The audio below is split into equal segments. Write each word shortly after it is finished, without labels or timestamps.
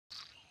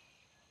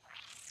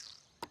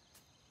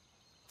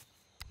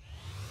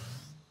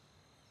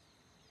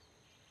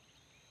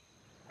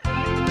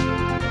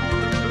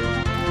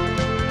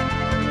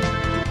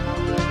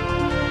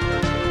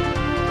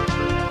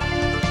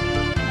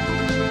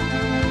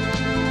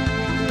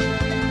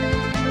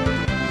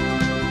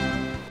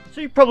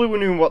So you're probably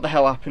wondering what the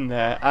hell happened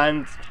there,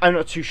 and I'm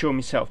not too sure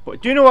myself, but I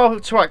do know how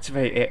to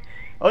activate it.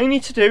 All you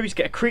need to do is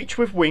get a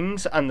creature with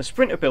wings and the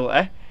sprint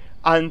ability,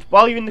 and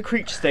while you're in the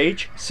creature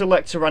stage,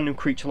 select a random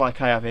creature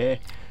like I have here.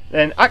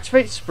 Then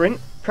activate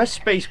sprint, press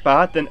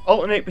spacebar, then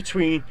alternate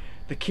between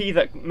the key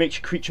that makes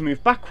your creature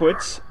move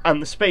backwards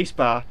and the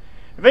spacebar.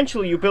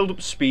 Eventually you build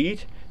up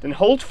speed, then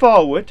hold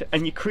forward,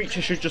 and your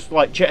creature should just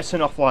like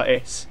jettison off like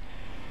this.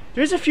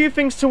 There is a few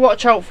things to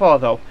watch out for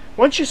though.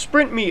 Once your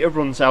sprint meter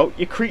runs out,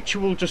 your creature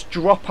will just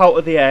drop out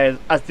of the air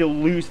as they'll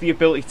lose the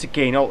ability to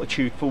gain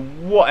altitude for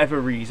whatever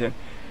reason.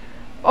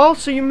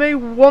 Also, you may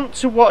want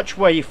to watch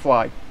where you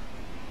fly.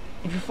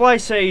 If you fly,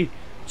 say,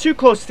 too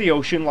close to the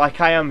ocean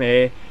like I am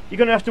here, you're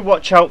going to have to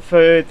watch out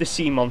for the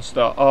sea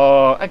monster,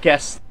 or I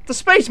guess the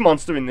space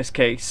monster in this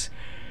case.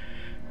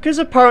 Because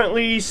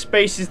apparently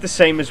space is the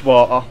same as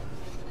water.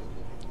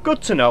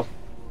 Good to know.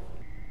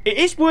 It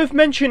is worth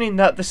mentioning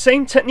that the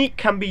same technique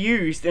can be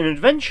used in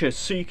adventures,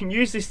 so you can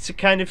use this to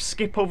kind of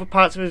skip over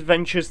parts of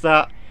adventures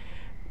that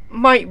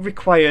might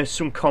require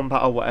some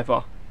combat or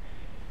whatever.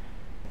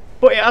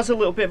 But it has a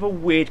little bit of a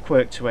weird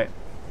quirk to it.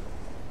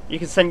 You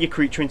can send your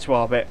creature into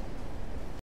orbit,